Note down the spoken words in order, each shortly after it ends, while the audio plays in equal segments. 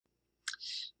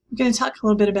I'm going to talk a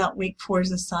little bit about week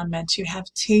 4's assignments. You have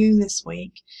 2 this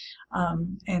week,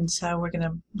 and so we're going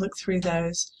to look through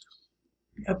those.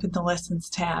 Open the Lessons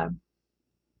tab.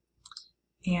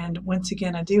 And once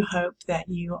again, I do hope that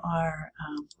you are,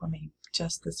 let me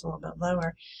adjust this a little bit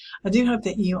lower. I do hope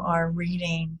that you are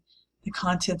reading the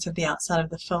contents of the outside of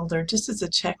the folder just as a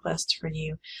checklist for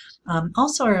you.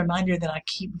 Also a reminder that I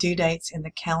keep due dates in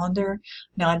the calendar.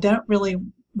 Now I don't really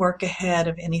work ahead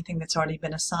of anything that's already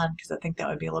been assigned because I think that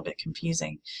would be a little bit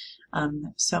confusing.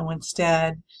 So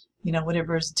instead,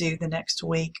 whatever is due the next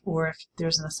week, or if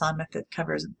there's an assignment that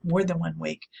covers more than 1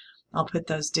 week, I'll put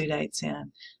those due dates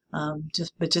in.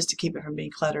 Just to keep it from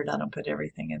being cluttered, I don't put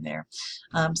everything in there.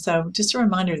 So just a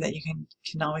reminder that you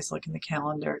can always look in the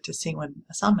calendar to see when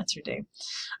assignments are due.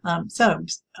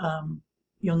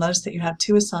 You'll notice that you have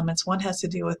 2 assignments. One has to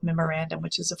do with memorandum,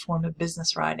 which is a form of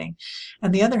business writing,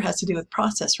 and the other has to do with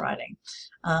process writing.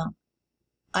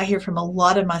 I hear from a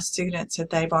lot of my students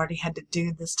that they've already had to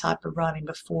do this type of writing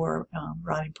before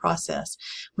writing process,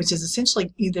 which is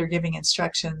essentially either giving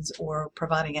instructions or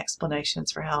providing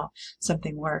explanations for how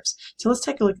something works. So let's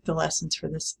take a look at the lessons for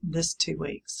this 2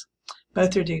 weeks.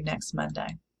 Both are due next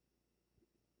Monday.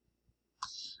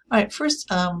 All right, first,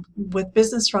 with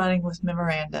business writing with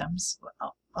memorandums,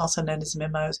 also known as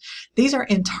memos, these are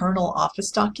internal office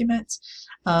documents.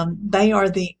 They are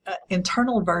the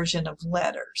internal version of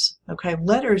letters. Okay,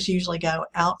 letters usually go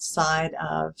outside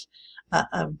of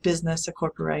a business, a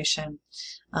corporation,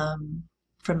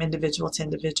 from individual to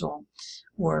individual,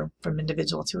 or from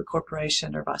individual to a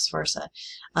corporation, or vice versa.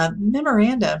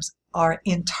 Memorandums are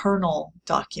internal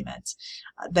documents.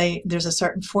 There's a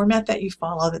certain format that you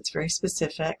follow that's very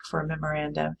specific for a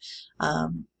memorandum,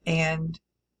 and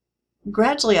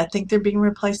gradually I think they're being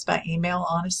replaced by email,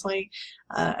 honestly,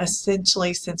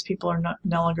 essentially since people are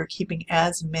no longer keeping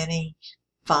as many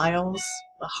files,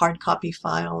 hard copy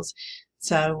files.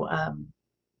 So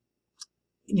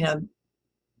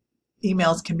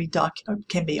emails can be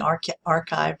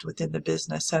archived within the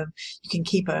business, so you can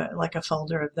keep a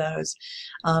folder of those.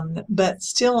 But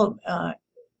still,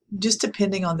 just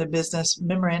depending on the business,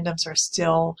 memorandums are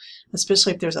still,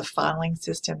 especially if there's a filing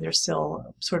system, they're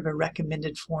still sort of a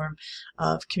recommended form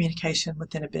of communication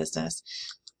within a business.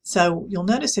 So you'll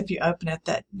notice if you open it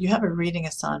that you have a reading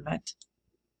assignment,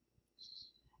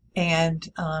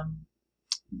 and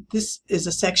this is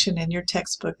a section in your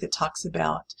textbook that talks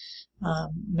about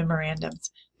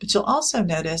memorandums. But you'll also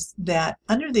notice that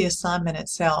under the assignment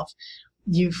itself,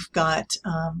 I've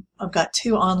got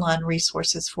 2 online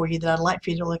resources for you that I'd like for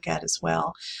you to look at as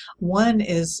well. One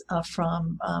is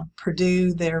from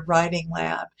Purdue, their writing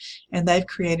lab, and they've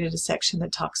created a section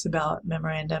that talks about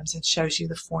memorandums and shows you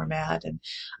the format and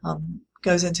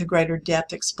goes into greater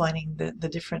depth explaining the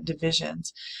different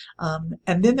divisions.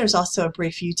 And then there's also a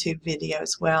brief YouTube video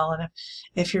as well. And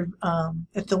if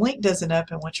the link doesn't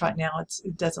open, which right now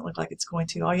it doesn't look like it's going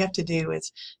to, all you have to do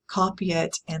is copy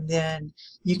it, and then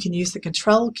you can use the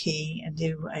control key and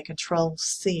do a control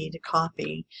C to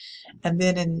copy. And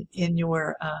then in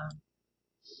your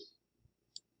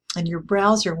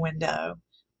browser window,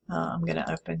 I'm going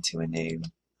to open to a new,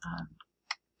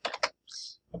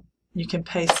 you can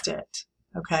paste it.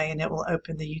 Okay, and it will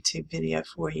open the YouTube video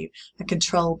for you. A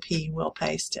control P will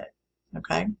paste it.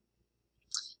 Okay?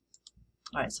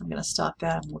 All right, so I'm going to stop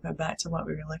that and we'll go back to what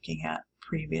we were looking at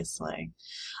previously.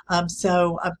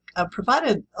 So I've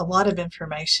provided a lot of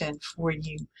information for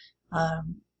you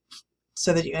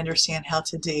so that you understand how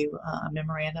to do a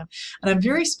memorandum. And I'm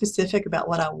very specific about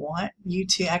what I want you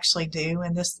to actually do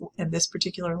in this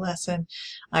particular lesson.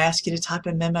 I ask you to type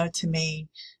a memo to me,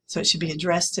 so it should be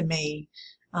addressed to me.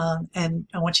 And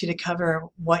I want you to cover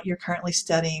what you're currently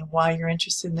studying, why you're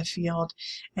interested in the field,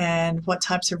 and what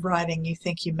types of writing you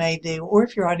think you may do, or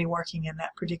if you're already working in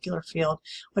that particular field,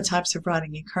 what types of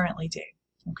writing you currently do.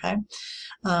 Okay?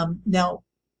 Now,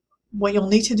 what you'll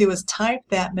need to do is type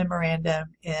that memorandum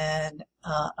in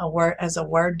as a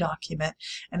Word document.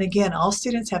 And again, all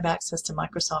students have access to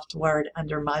Microsoft Word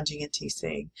under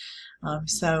MyGNTC.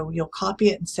 So you'll copy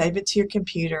it and save it to your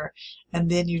computer, and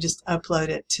then you just upload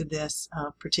it to this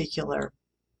particular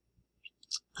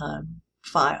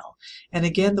file. And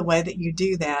again, the way that you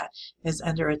do that is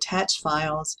under Attach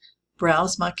Files,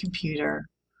 Browse My Computer.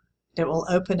 It will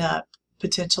open up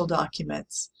potential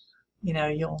documents.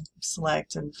 You'll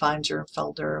select and find your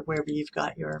folder wherever you've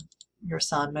got your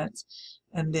assignments,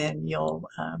 and then you'll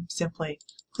simply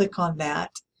click on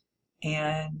that,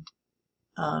 and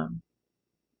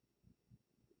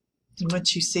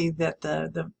once you see that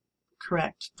the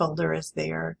correct folder is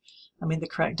there, the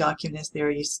correct document is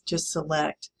there, you just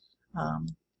select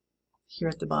here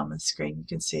at the bottom of the screen, you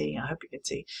can see, I hope you can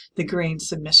see, the green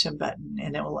submission button,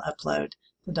 and it will upload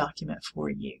the document for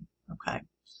you. Okay.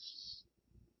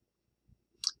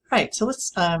 Right, so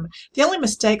let's, the only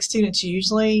mistake students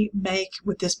usually make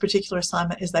with this particular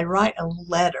assignment is they write a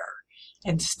letter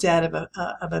instead of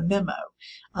a memo.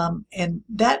 And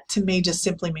that to me just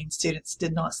simply means students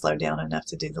did not slow down enough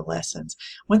to do the lessons.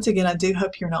 Once again, I do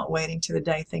hope you're not waiting to the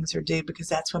day things are due, because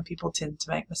that's when people tend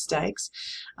to make mistakes.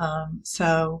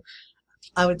 So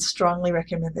I would strongly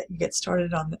recommend that you get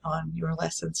started on your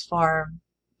lessons far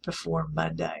before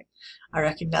Monday. I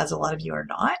recognize a lot of you are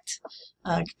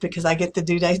not, because I get the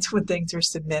due dates when things are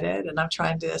submitted, and I'm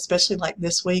trying to, especially like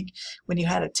this week when you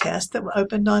had a test that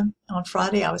opened on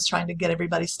Friday, I was trying to get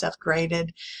everybody's stuff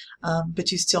graded,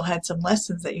 but you still had some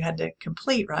lessons that you had to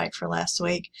complete, right, for last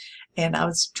week, and I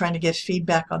was trying to give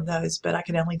feedback on those, but I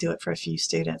could only do it for a few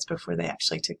students before they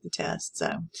actually took the test.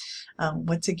 So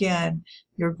once again,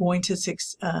 you're going to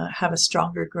have a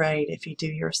stronger grade if you do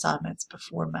your assignments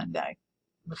before Monday,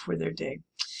 before they're due.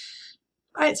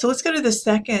 All right, so let's go to the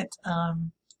second.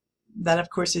 That, of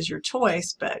course, is your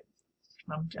choice, but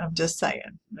I'm just saying,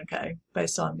 okay,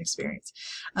 based on experience.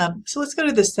 So let's go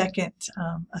to the second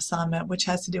assignment, which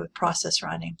has to do with process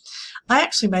writing. I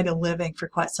actually made a living for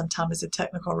quite some time as a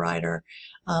technical writer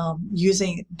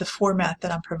using the format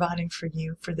that I'm providing for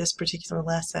you for this particular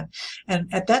lesson. And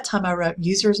at that time, I wrote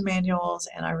user's manuals,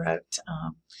 and I wrote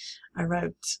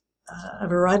a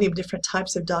variety of different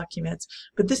types of documents,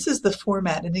 but this is the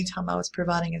format anytime I was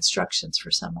providing instructions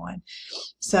for someone.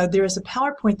 So there is a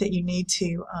PowerPoint that you need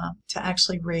to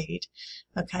actually read,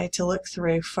 okay, to look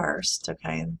through first,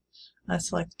 okay, and I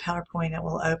select the PowerPoint, it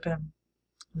will open.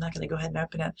 I'm not going to go ahead and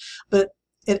open it, but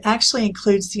it actually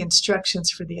includes the instructions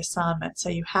for the assignment, so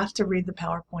you have to read the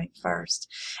PowerPoint first.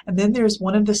 And then there's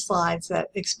one of the slides that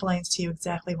explains to you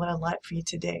exactly what I'd like for you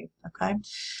to do, okay?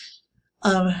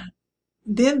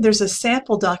 Then there's a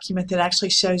sample document that actually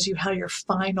shows you how your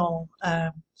final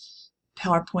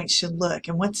PowerPoint should look.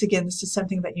 And once again, this is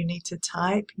something that you need to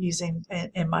type using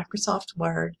in Microsoft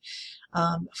Word,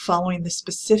 following the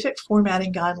specific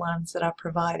formatting guidelines that I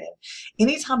provided.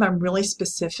 Anytime I'm really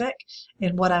specific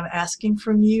in what I'm asking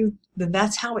from you, then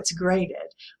that's how it's graded.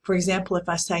 For example, if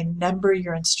I say number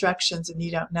your instructions and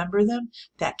you don't number them,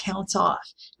 that counts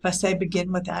off. If I say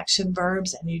begin with action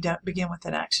verbs and you don't begin with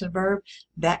an action verb,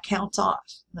 that counts off.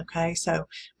 Okay, so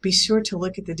be sure to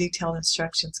look at the detailed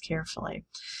instructions carefully.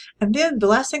 And then the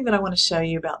last thing that I want to show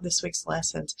you about this week's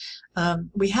lessons, I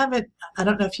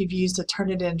don't know if you've used a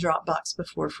Turnitin Dropbox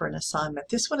before for an assignment.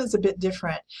 This one is a bit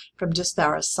different from just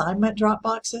our assignment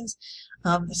Dropboxes.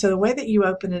 So the way that you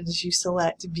open it is you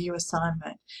select View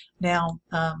Assignment. Now,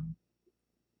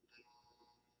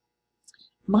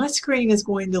 my screen is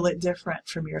going to look different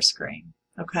from your screen,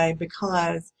 okay,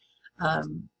 because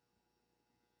I'm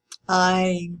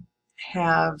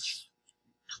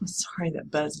sorry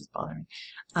that buzz is bothering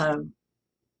me.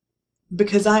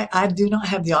 Because I do not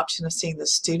have the option of seeing the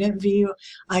student view,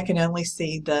 I can only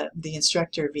see the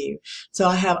instructor view. So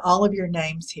I have all of your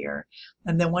names here,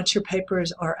 and then once your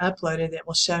papers are uploaded, it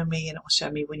will show me, and it will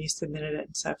show me when you submitted it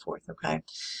and so forth, okay?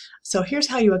 So here's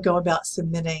how you would go about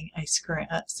submitting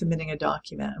a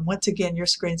document. And once again, your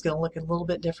screen is going to look a little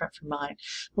bit different from mine.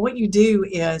 But what you do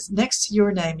is, next to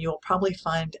your name, you'll probably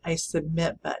find a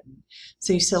Submit button.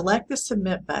 So you select the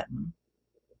Submit button.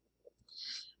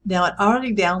 Now it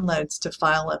already downloads to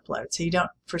file upload, so you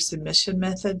don't, for submission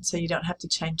method, so you don't have to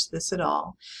change this at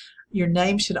all. Your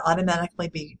name should automatically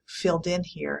be filled in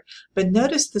here, but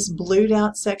notice this blued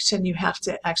out section, you have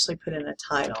to actually put in a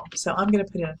title. So I'm going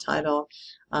to put in a title,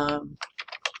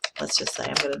 let's just say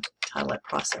I'm going to title it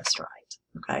Process Write,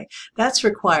 okay? That's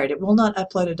required. It will not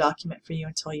upload a document for you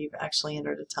until you've actually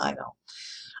entered a title.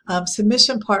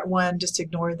 Submission part 1, just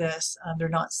ignore this. They're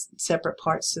not separate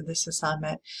parts to this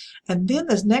assignment. And then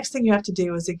the next thing you have to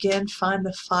do is, again, find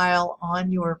the file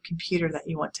on your computer that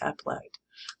you want to upload.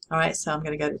 All right, so I'm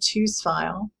going to go to Choose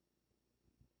File.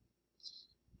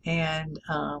 And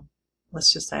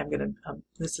let's just say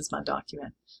this is my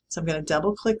document. So I'm going to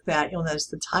double click that. You'll notice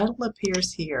the title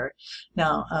appears here.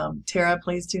 Now, Tara,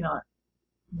 please do not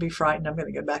be frightened. I'm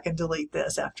going to go back and delete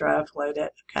this after I upload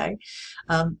it, okay?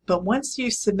 But once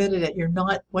you've submitted it,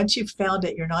 once you've found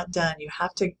it, you're not done. You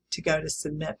have to go to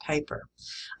Submit Paper.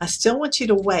 I still want you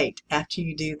to wait after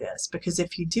you do this, because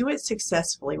if you do it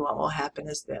successfully, what will happen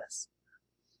is this.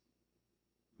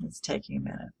 It's taking a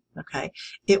minute, okay?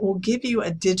 It will give you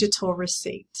a digital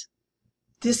receipt.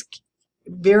 This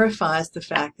verifies the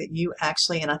fact that you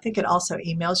actually, and I think it also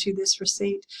emails you this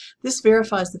receipt, this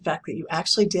verifies the fact that you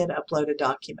actually did upload a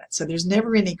document. So there's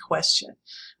never any question,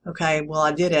 Okay, well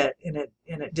I did it and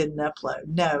it didn't upload.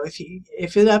 No, if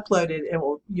it uploaded,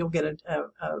 you'll get a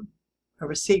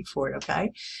receipt for it.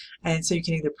 Okay, and so you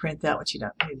can either print that, what you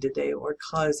don't need to do, or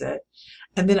close it.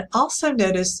 And then also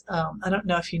notice, I don't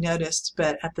know if you noticed,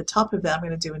 but at the top of that, I'm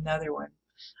going to do another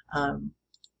one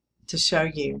to show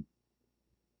you.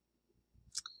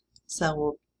 So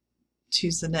we'll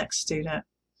choose the next student,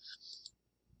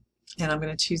 and I'm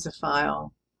going to choose a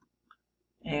file,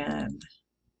 and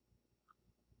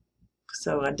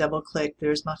so I double click,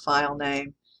 there's my file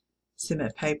name,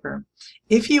 submit paper.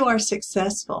 If you are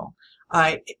successful,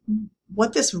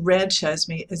 what this red shows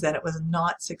me is that it was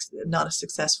not a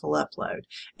successful upload,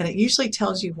 and it usually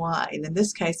tells you why, and in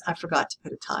this case I forgot to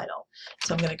put a title.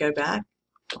 So I'm going to go back.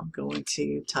 I'm going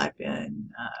to type in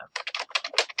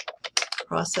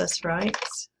process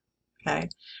rights. Okay,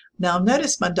 now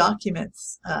notice my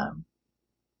documents.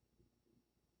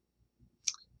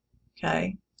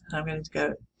 Okay, I'm going to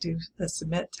go do a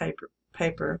submit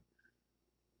paper.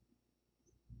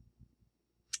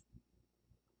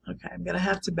 Okay, I'm going to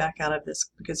have to back out of this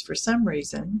because for some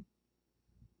reason,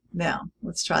 now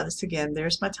let's try this again.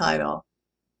 There's my title,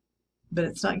 but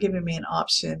it's not giving me an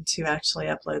option to actually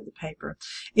upload the paper.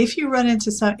 If you run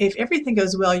into if everything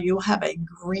goes well, you'll have a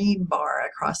green bar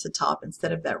across the top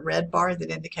instead of that red bar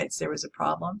that indicates there was a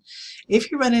problem.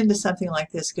 If you run into something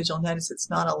like this, because you'll notice it's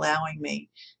not allowing me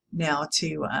now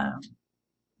to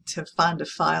find a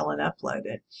file and upload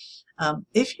it.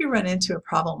 If you run into a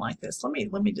problem like this, let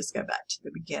me just go back to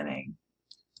the beginning.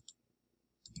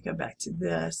 Go back to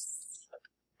this.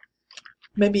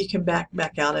 Maybe you can back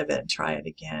out of it and try it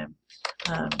again.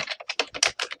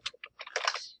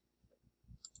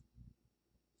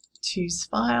 Choose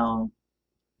file.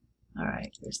 All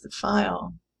right, there's the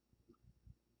file.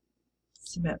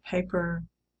 Submit paper.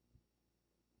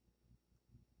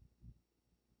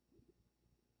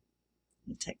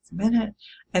 It takes a minute,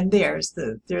 and there's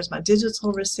my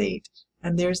digital receipt,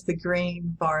 and there's the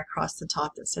green bar across the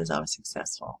top that says I was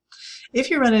successful. If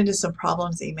you run into some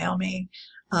problems, email me,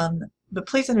 but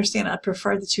please understand I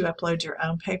prefer that you upload your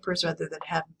own papers rather than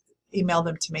email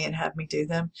them to me and have me do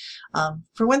them.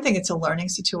 For one thing, it's a learning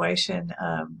situation.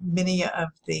 Many of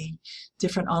the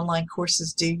different online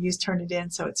courses do use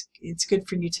Turnitin, so it's good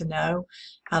for you to know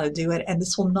how to do it. And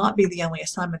this will not be the only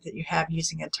assignment that you have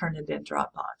using a Turnitin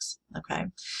Dropbox. Okay.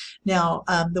 Now,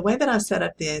 the way that I set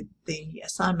up the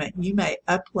assignment, you may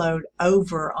upload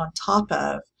over on top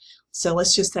of. So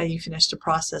let's just say you finished a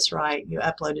process right, you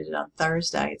uploaded it on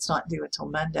Thursday, it's not due until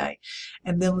Monday.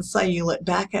 And then let's say you look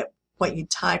back at what you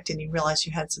typed and you realize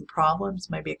you had some problems,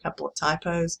 maybe a couple of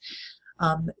typos.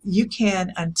 You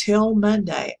can, until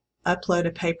Monday, upload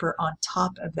a paper on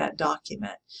top of that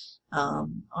document.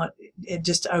 It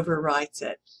just overwrites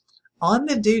it. On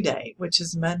the due date, which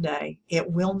is Monday,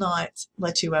 it will not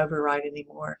let you overwrite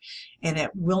anymore, and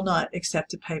it will not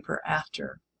accept a paper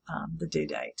after the due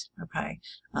date. Okay,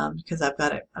 because I've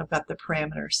got the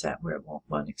parameter set where it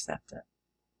won't accept it.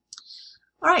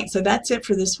 All right, so that's it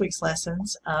for this week's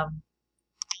lessons.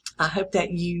 I hope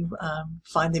that you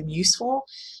find them useful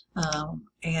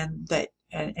and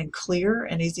clear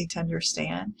and easy to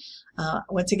understand.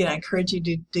 Once again, I encourage you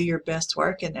to do your best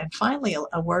work. And finally,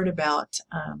 a word about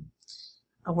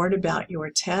your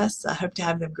tests. I hope to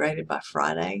have them graded by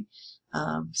Friday.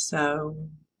 So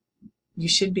you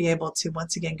should be able to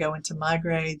once again go into My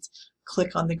Grades,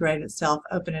 click on the grade itself,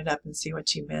 open it up, and see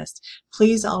what you missed.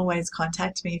 Please always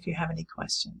contact me if you have any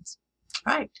questions.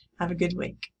 All right, have a good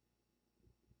week.